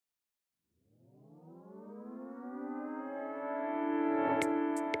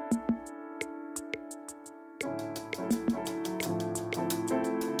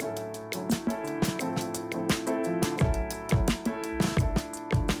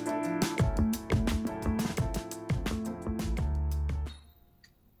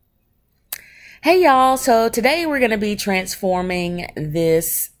Hey y'all, so today we're going to be transforming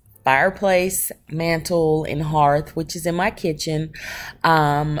this fireplace mantle and hearth, which is in my kitchen,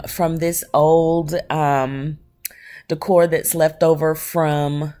 from this old decor that's left over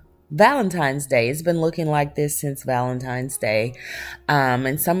from Valentine's Day. It's been looking like this since Valentine's Day,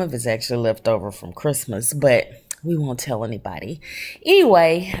 and some of it's actually left over from Christmas, but we won't tell anybody.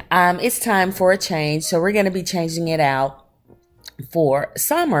 Anyway, it's time for a change, so we're going to be changing it out for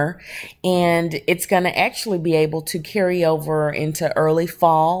summer, and it's going to actually be able to carry over into early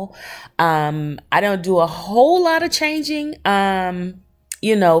fall. I don't do a whole lot of changing,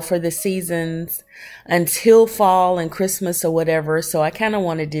 for the seasons until fall and Christmas or whatever. So I kind of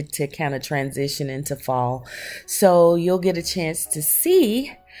wanted it to kind of transition into fall. So you'll get a chance to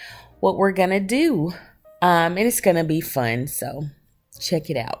see what we're going to do. And it's going to be fun. So check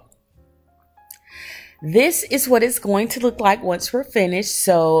it out. This is what it's going to look like once we're finished.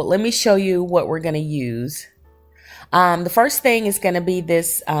 So let me show you what we're going to use. The first thing is going to be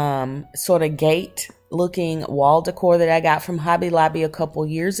this sort of gate looking wall decor that I got from Hobby Lobby a couple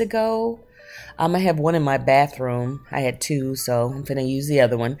years ago. I have one in my bathroom. I had two, so I'm going to use the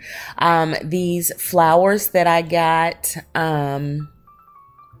other one. These flowers that I got a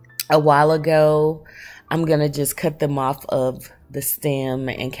while ago, I'm going to just cut them off of the stem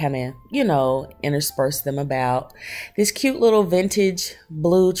and kind of, intersperse them about. This cute little vintage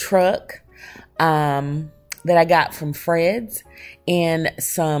blue truck that I got from Fred's, and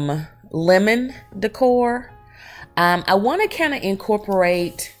some lemon decor. I want to kind of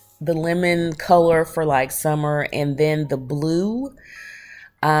incorporate the lemon color for like summer, and then the blue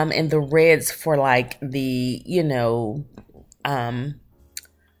and the reds for like the,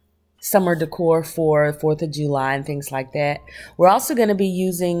 summer decor for 4th of July and things like that. We're also going to be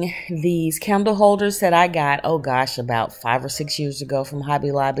using these candle holders that I got, oh gosh, about 5 or 6 years ago from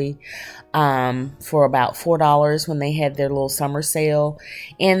Hobby Lobby for about $4 when they had their little summer sale.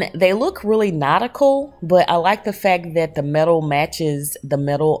 And they look really nautical, but I like the fact that the metal matches the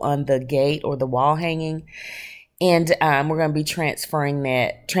metal on the gate or the wall hanging. And we're going to be transforming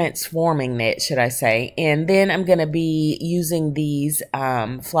that, should I say. And then I'm going to be using these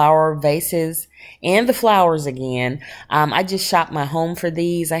flower vases and the flowers again. I just shopped my home for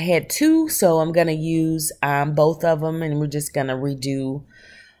these. I had two, so I'm going to use both of them. And we're just going to redo,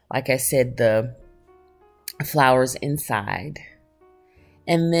 like I said, the flowers inside.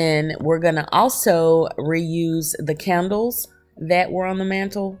 And then we're going to also reuse the candles that were on the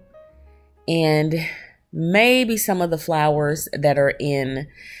mantle. And maybe some of the flowers that are in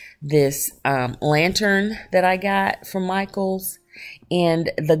this lantern that I got from Michael's. And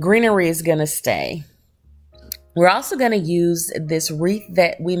the greenery is going to stay. We're also going to use this wreath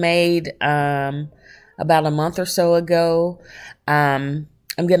that we made about a month or so ago. I'm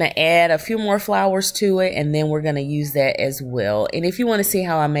going to add a few more flowers to it, and then we're going to use that as well. And if you want to see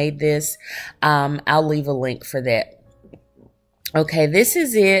how I made this, I'll leave a link for that. Okay, this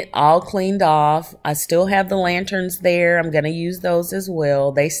is it, all cleaned off. I still have the lanterns there. I'm going to use those as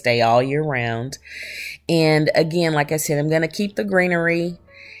well. They stay all year round. And again, like I said, I'm going to keep the greenery,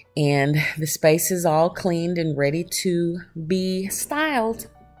 and the space is all cleaned and ready to be styled.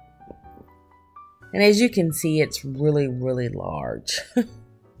 And as you can see, it's really, really large.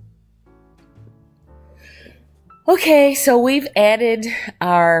 Okay, so we've added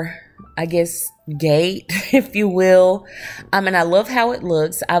our, I guess, gate, if you will. And I love how it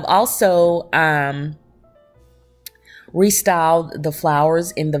looks. I've also restyled the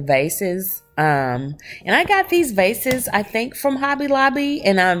flowers in the vases. And I got these vases, I think, from Hobby Lobby,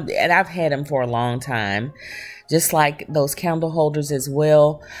 and I've had them for a long time. Just like those candle holders as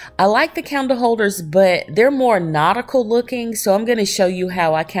well. I like the candle holders, but they're more nautical looking. So I'm going to show you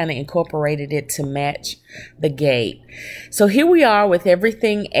how I kind of incorporated it to match the gate. So here we are with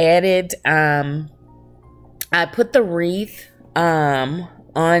everything added. I put the wreath on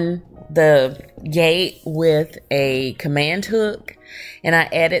the gate with a command hook, and I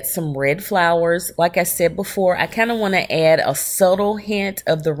added some red flowers. Like I said before, I kind of want to add a subtle hint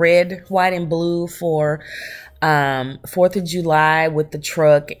of the red, white, and blue for 4th of July with the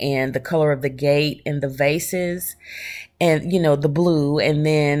truck and the color of the gate and the vases, and the blue, and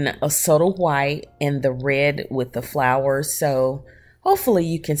then a subtle white and the red with the flowers. So hopefully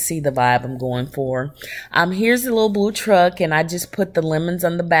you can see the vibe I'm going for. Here's the little blue truck, and I just put the lemons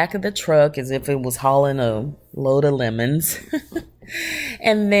on the back of the truck as if it was hauling a load of lemons.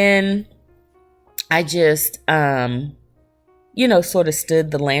 And then I just sort of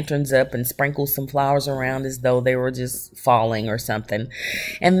stood the lanterns up and sprinkled some flowers around as though they were just falling or something.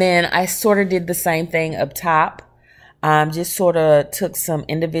 And then I sort of did the same thing up top. Just sort of took some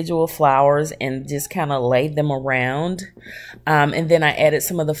individual flowers and just kind of laid them around. And then I added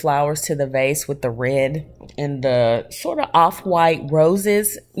some of the flowers to the vase with the red and the sort of off-white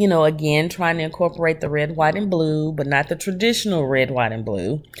roses, you know, again, trying to incorporate the red, white, and blue, but not the traditional red, white, and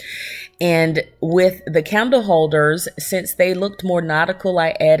blue. And with the candle holders, since they looked more nautical,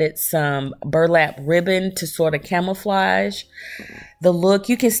 I added some burlap ribbon to sort of camouflage the look.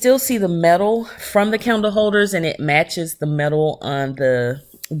 You can still see the metal from the candle holders, and it matches the metal on the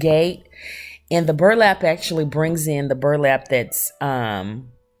gate. And the burlap actually brings in the burlap that's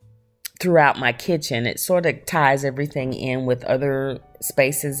throughout my kitchen. It sort of ties everything in with other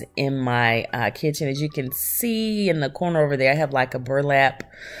spaces in my kitchen. As you can see in the corner over there, I have like a burlap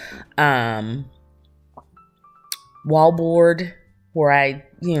wallboard where I,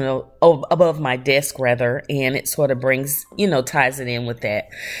 you know, above my desk rather, and it sort of brings, you know, ties it in with that.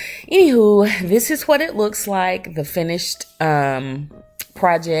 Anywho, this is what it looks like, the finished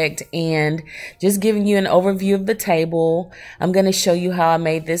project, and just giving you an overview of the table. I'm going to show you how I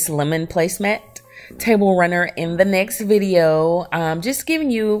made this lemon placemat table runner in the next video. Just giving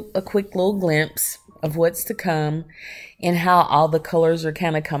you a quick little glimpse of what's to come and how all the colors are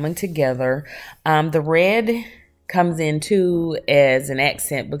kind of coming together. The red comes in too as an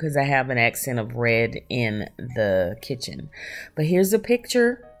accent because I have an accent of red in the kitchen. But here's a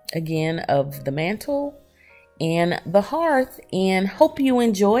picture again of the mantle and the hearth, and hope you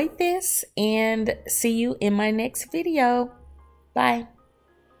enjoyed this, and see you in my next video. Bye.